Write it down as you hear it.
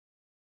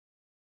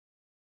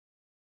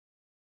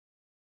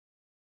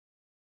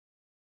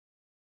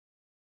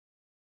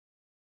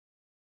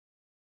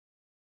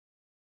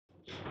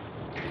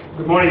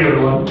Good morning,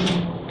 everyone.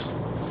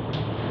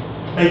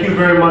 Thank you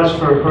very much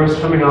for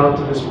first coming out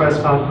to this press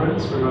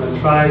conference. We're going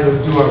to try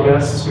to do our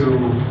best to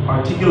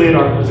articulate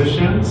our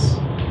positions,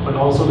 but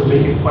also to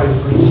make it quite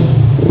brief.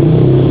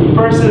 In the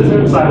first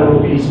instance, I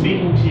will be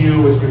speaking to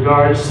you with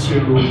regards to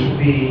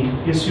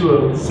the issue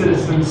of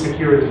citizen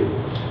security.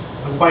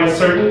 I'm quite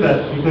certain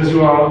that because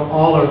you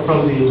all are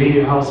from the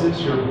immediate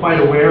houses, you're quite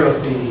aware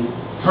of the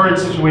current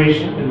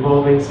situation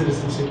involving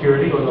citizen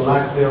security, or the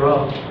lack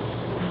thereof,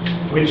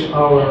 which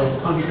our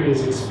country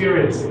is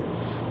experiencing.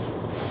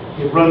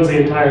 It runs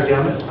the entire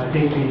gamut. I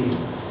think the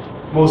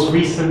most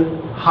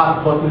recent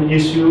hot button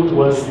issue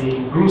was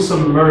the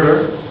gruesome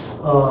murder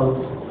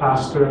of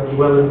Pastor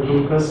Llewellyn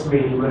Lucas,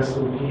 may he rest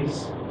in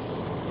peace,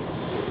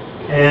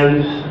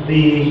 and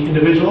the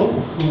individual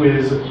who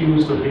is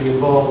accused of being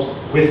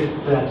involved with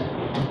that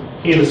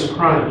heinous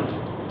crime.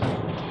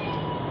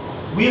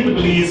 We at the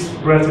Belize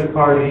Progressive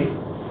Party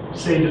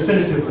say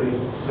definitively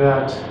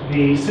that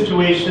the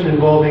situation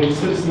involving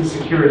citizen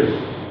security,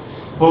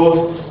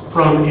 both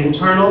from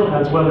internal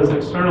as well as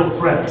external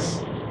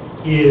threats,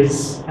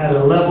 is at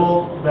a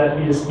level that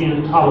is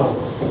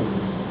intolerable.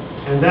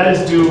 And that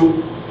is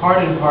due part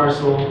and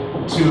parcel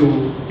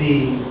to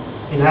the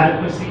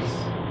inadequacies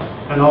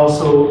and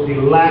also the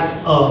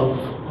lack of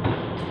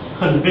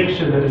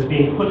conviction that is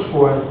being put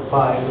forth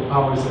by the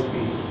powers that be.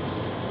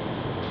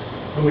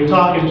 When we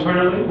talk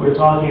internally, we're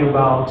talking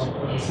about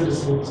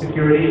citizen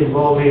security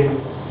involving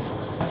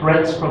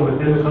threats from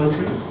within the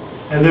country.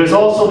 And there's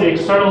also the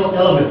external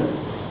element.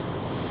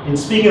 In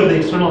speaking of the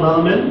external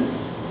element,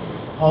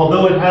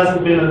 although it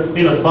hasn't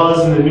been a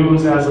buzz in the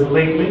news as of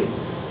lately,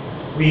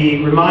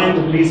 we remind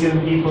the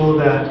Belizean people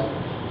that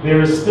there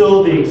is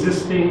still the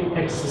existing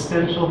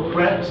existential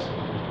threat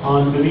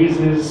on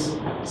Belize's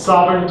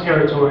sovereign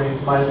territory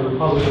by the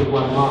Republic of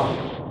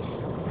Guatemala.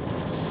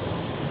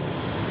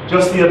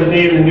 Just the other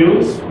day in the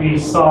news, we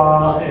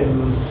saw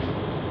an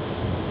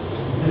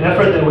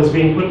effort that was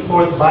being put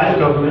forth by the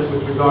government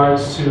with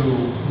regards to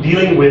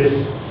dealing with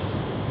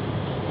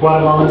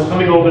Guatemalans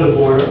coming over the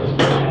border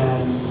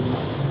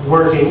and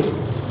working,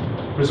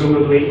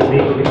 presumably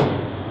illegally.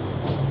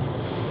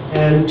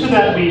 And to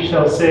that we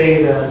shall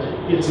say that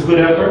it's a good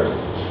effort,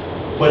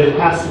 but it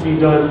has to be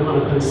done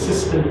on a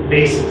consistent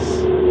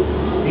basis.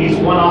 These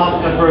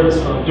one-off efforts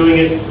of doing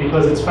it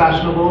because it's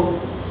fashionable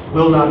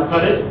will not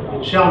cut it,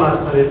 it shall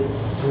not cut it,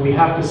 and we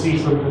have to see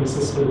some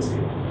consistency.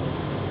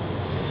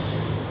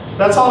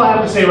 That's all I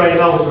have to say right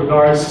now with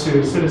regards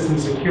to citizen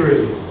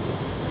security.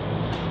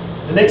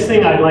 The next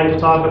thing I'd like to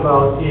talk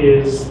about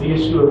is the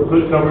issue of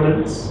good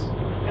governance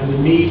and the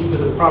need for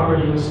the proper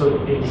use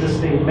of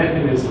existing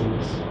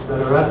mechanisms that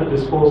are at the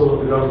disposal of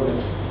the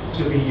government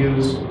to be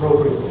used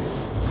appropriately.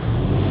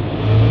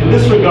 In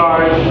this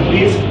regard, the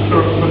Belize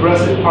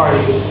Progressive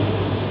Party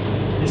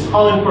is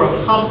calling for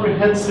a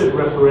comprehensive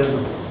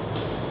referendum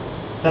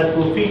that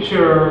will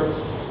feature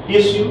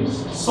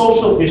issues,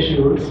 social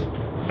issues,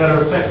 that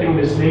are affecting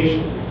this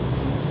nation.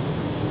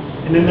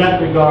 And in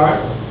that regard,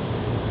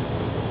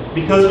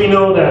 because we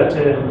know that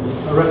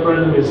a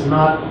referendum is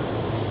not,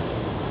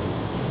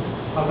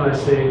 how can I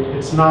say,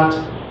 it's not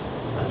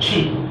a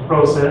cheap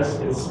process,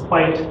 it's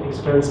quite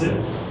expensive.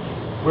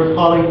 We're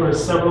calling for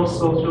several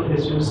social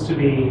issues to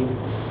be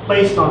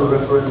placed on the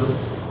referendum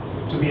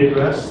to be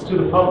addressed to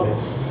the public.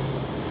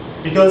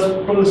 Because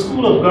from the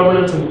School of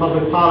Governance and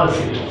Public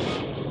Policy,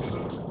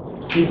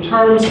 in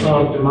terms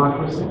of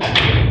democracy,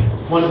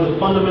 one of the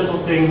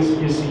fundamental things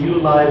is to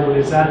utilize what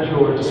is at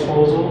your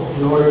disposal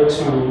in order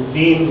to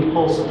gain the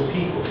pulse of the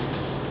people.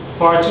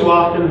 Far too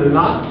often than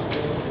not,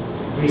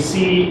 we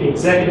see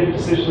executive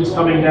decisions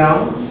coming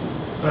down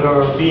that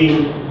are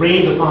being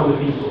rained upon the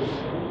people.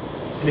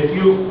 And if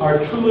you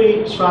are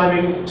truly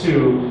striving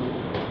to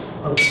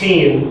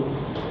obtain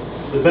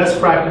the best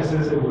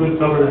practices and good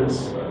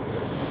governance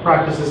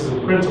practices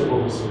and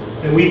principles,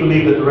 then we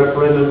believe that the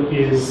referendum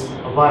is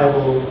a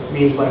viable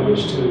means by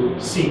which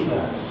to seek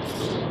that.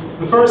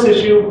 The first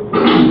issue,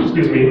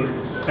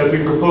 that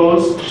we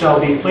propose shall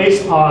be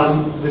placed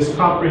on this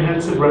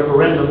comprehensive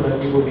referendum that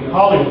we will be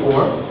calling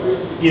for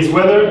is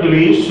whether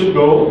Belize should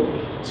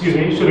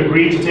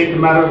agree to take the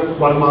matter of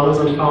Guatemala's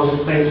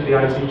unfounded claim to the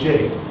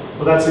ICJ.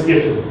 Well, that's a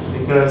given,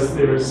 because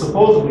there is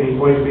supposedly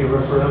going to be a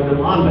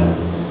referendum on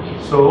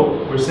that.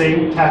 So we're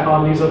saying tack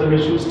on these other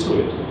issues to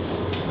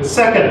it. The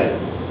second,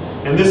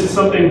 and this is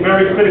something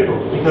very critical,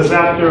 because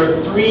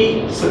after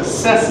 3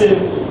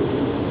 successive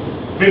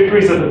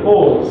victories at the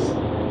polls,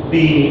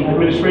 the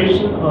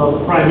administration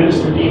of Prime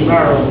Minister Dean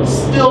Barrow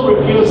still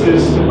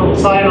refuses to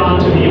sign on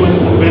to the UN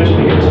Convention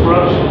Against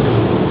Corruption.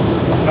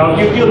 Now, if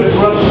you feel that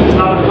corruption is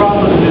not a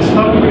problem in this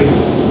country,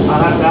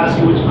 I have to ask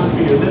you which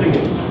country you're living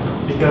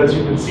in, because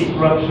you can see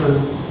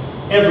corruption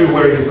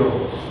everywhere you go,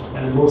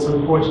 and most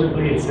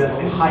unfortunately, it's at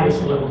the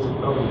highest levels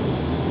of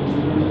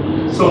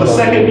government. So the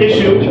second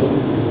issue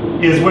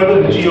is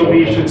whether the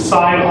GOP should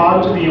sign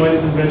on to the UN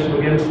Convention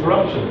Against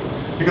Corruption.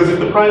 Because if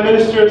the Prime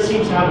Minister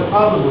seems to have a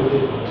problem with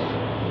it,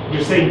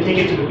 you're saying take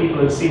it to the people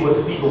and see what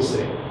the people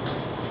say.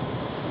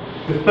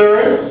 The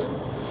third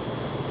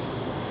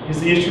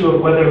is the issue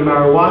of whether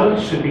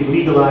marijuana should be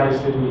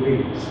legalized in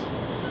Belize.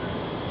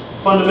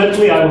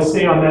 Fundamentally, I will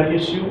say on that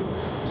issue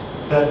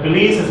that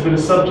Belize has been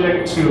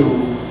subject to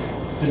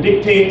the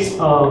dictates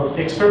of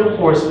external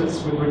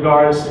forces with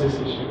regards to this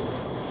issue.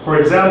 For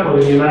example,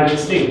 in the United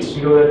States,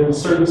 you know that in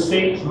certain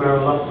states,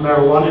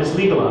 marijuana is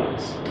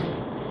legalized.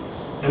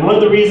 And one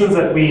of the reasons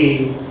that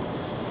we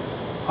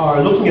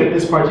are looking at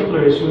this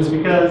particular issue is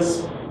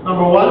because,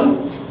 number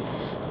one,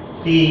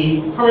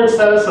 the current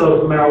status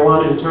of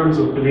marijuana in terms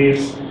of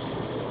Belize,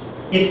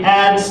 it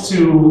adds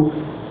to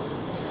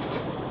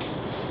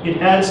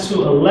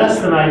a less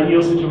than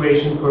ideal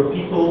situation for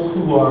people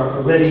who are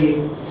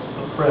already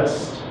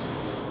oppressed.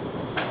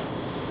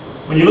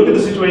 When you look at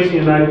the situation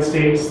in the United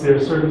States, there are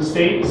certain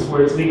states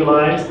where it's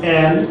legalized,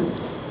 and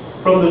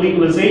from the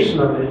legalization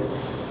of it,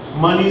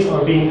 monies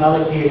are being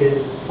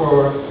allocated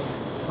for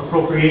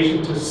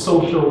appropriation to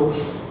social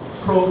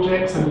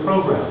projects and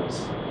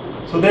programs.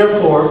 So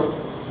therefore,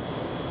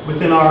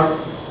 within our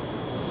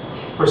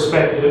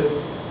perspective,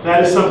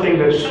 that is something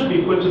that should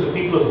be put to the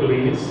people of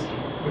Belize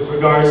with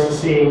regards to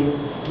seeing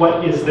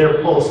what is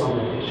their pulse on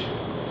that issue.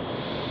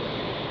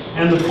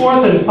 And the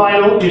fourth and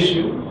final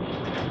issue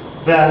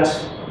that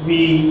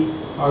we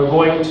are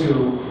going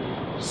to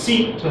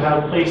seek to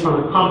have placed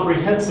on a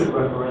comprehensive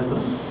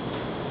referendum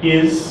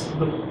is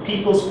the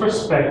people's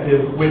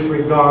perspective with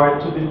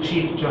regard to the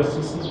Chief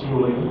Justice's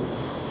ruling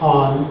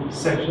on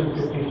Section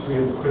 53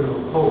 of the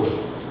Criminal Code.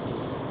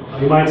 Now,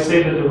 you might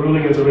say that the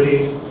ruling has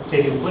already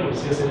taken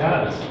place. Yes, it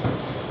has.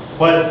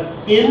 But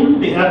in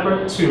the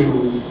effort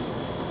to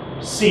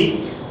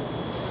seek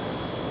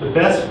the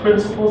best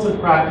principles and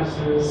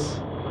practices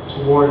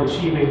toward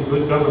achieving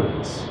good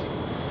governance,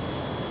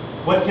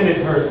 what can it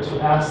hurt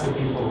to ask the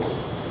people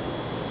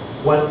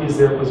what is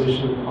their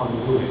position on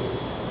the ruling?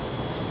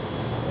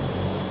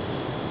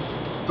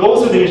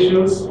 Those are the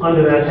issues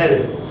under that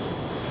heading.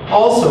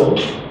 Also,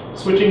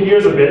 switching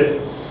gears a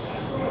bit,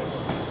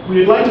 we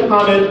would like to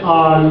comment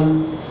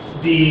on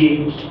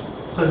the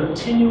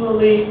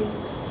continually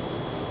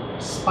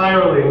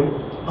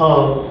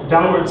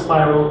downward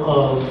spiral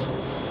of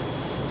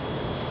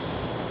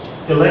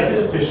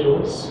elected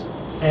officials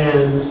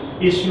and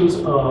issues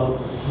of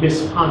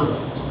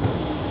misconduct.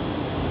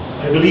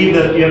 I believe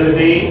that the other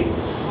day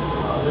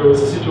there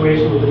was a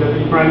situation with the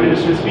Deputy Prime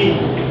Minister's speech.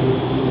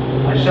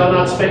 I shall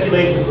not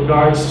speculate in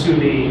regards to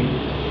the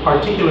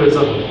particulars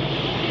of it,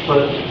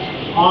 but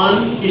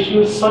on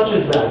issues such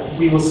as that,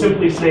 we will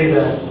simply say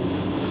that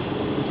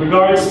with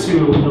regards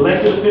to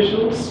elected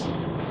officials,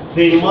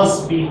 they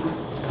must be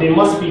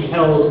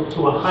held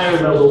to a higher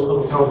level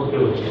of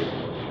accountability.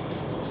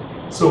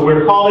 So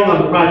we're calling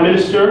on the Prime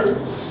Minister,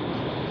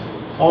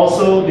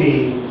 also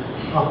the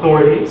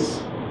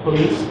authorities,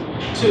 police,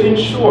 to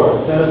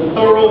ensure that a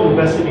thorough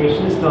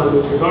investigation is done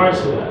with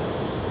regards to that.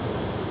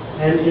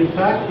 And in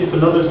fact, if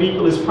another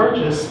vehicle is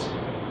purchased,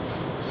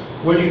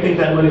 where do you think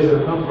that money is going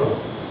to come from?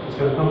 It's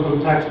going to come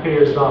from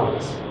taxpayers'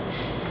 dollars.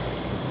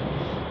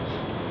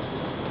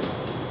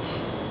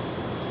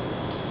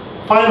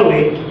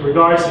 Finally, with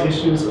regards to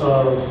issues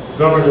of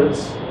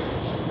governance,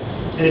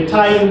 and it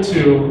ties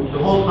into the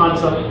whole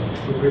concept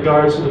with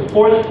regards to the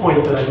fourth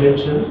point that I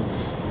mentioned,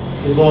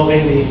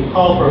 involving the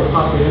call for a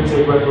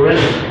comprehensive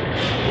referendum.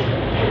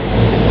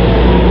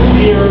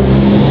 We are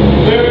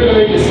very,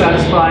 very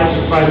dissatisfied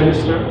with the Prime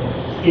Minister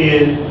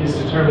in his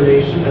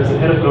determination as the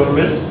head of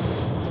government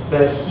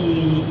that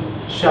he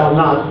shall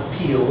not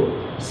appeal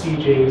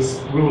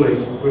CJ's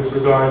ruling with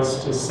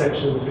regards to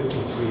Section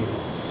 53.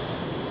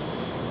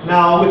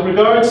 Now, with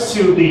regards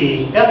to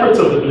the efforts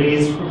of the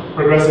Belize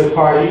Progressive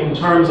Party in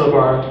terms of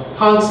our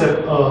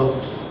concept of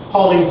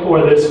calling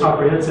for this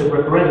comprehensive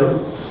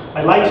referendum,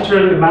 I'd like to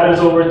turn the matters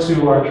over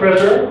to our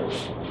treasurer,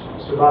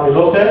 Mr. Bobby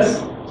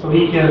Lopez, so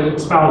he can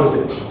expound a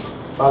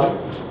bit. Bobby?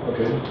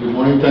 Okay, good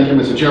morning. Thank you,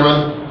 Mr.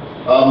 Chairman.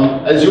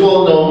 As you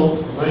all know,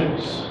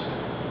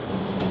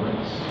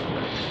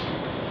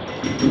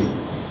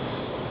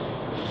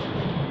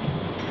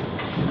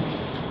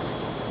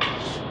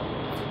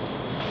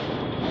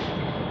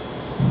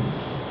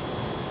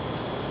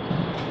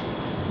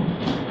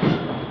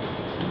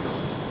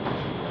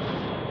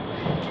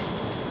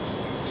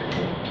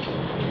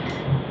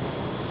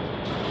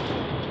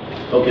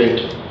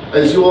 okay,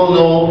 as you all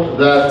know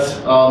that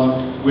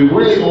we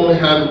really only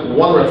had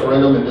one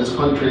referendum in this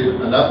country,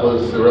 and that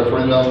was the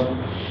referendum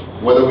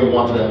whether we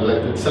wanted an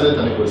elected Senate,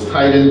 and it was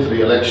tied into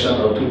the election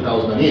of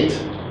 2008.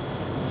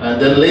 And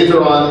then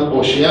later on,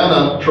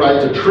 Oceania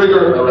tried to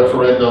trigger a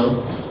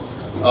referendum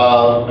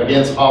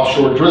against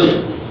offshore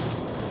drilling.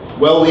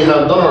 Well, we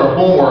have done our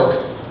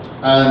homework,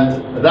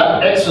 and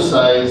that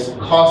exercise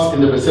cost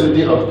in the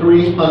vicinity of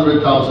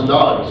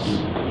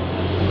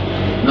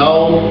 $300,000.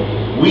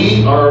 Now,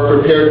 we are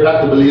prepared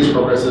at the Belize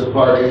Progressive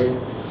Party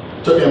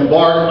to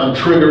embark on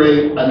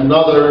triggering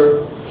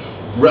another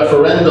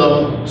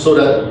referendum so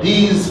that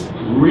these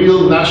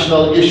real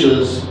national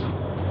issues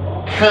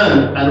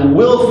can and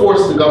will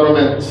force the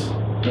government,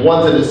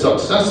 once it is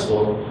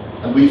successful,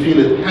 and we feel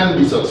it can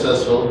be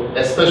successful,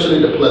 especially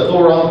the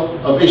plethora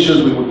of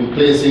issues we would be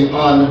placing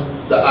on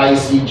the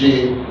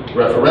ICJ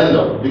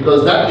referendum,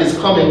 because that is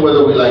coming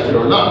whether we like it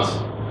or not.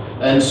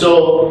 And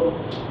so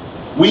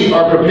we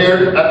are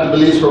prepared at the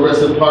Belize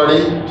Progressive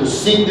Party to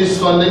seek this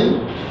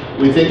funding.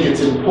 We think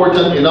it's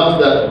important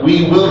enough that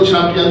we will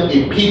champion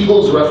a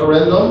people's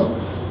referendum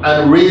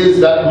and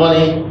raise that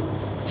money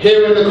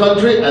here in the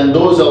country and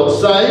those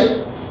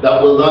outside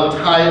that will not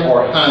tie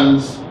our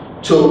hands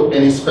to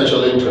any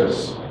special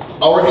interests.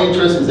 Our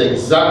interest is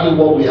exactly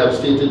what we have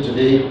stated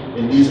today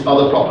in these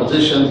other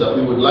propositions that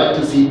we would like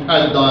to see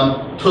tagged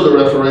on to the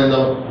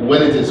referendum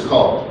when it is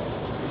called.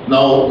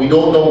 Now, we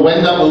don't know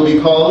when that will be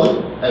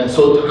called, and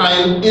so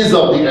time is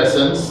of the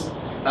essence,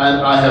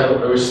 and I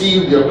have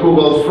received the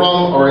approval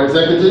from our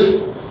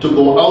executive to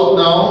go out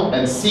now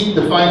and seek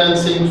the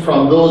financing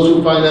from those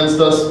who financed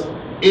us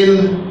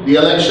in the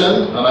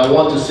election. And I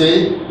want to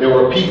say there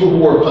were people who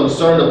were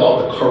concerned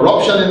about the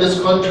corruption in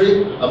this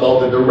country,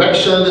 about the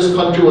direction this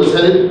country was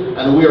headed,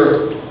 and we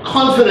are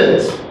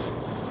confident,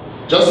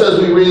 just as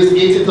we raised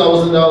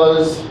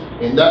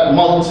 $80,000 in that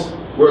month,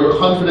 we're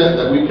confident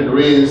that we can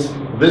raise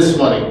this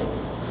money.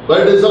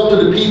 But it is up to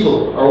the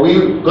people. Are we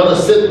going to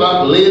sit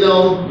back, lay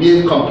down,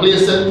 be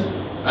complacent,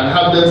 and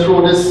have them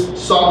throw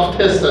this soft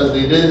test as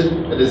they did?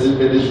 It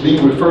is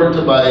being referred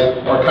to by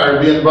our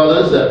Caribbean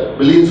brothers that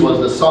Belize was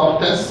the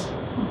soft test.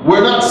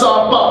 We're not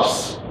soft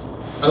pups.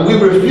 And we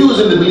refuse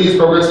in the Belize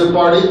Progressive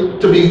Party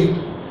to be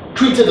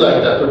treated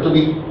like that or to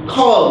be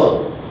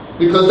called,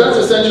 because that's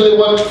essentially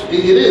what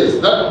it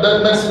is.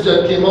 That message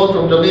that came out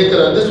from Jamaica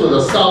that this was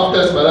a soft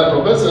test by that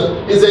professor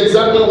is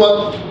exactly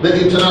what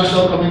the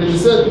international community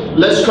said.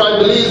 Let's try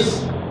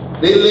Belize.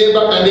 They lay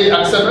back and they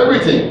accept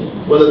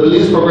everything. Well, the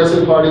Belize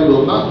Progressive Party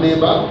will not lay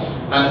back.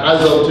 And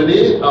as of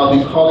today, I'll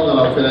be calling on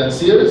our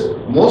financiers,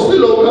 mostly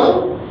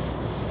local.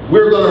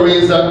 We're going to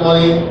raise that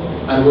money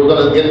and we're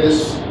going to get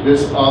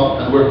this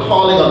up. And we're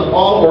calling on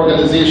all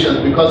organizations,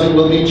 because it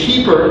will be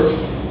cheaper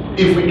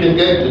if we can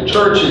get the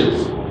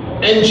churches,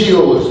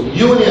 NGOs,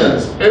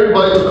 unions,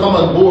 everybody to come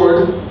on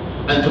board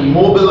and to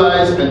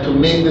mobilize and to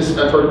make this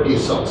effort a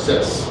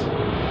success.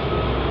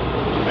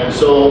 And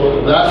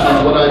so that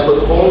is what I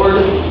put forward,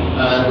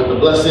 and with the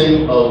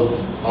blessing of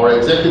our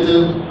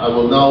executive, I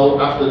will now,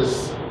 after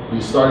this,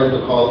 be starting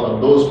to call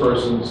on those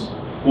persons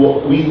who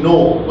we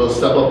know will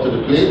step up to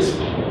the plate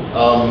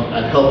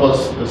and help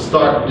us to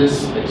start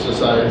this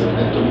exercise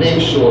and to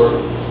make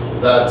sure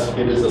that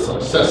it is a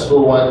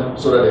successful one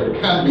so that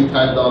it can be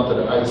tagged on to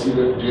the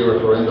ICJ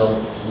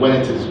referendum when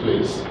it is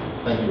placed.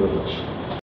 Thank you very much.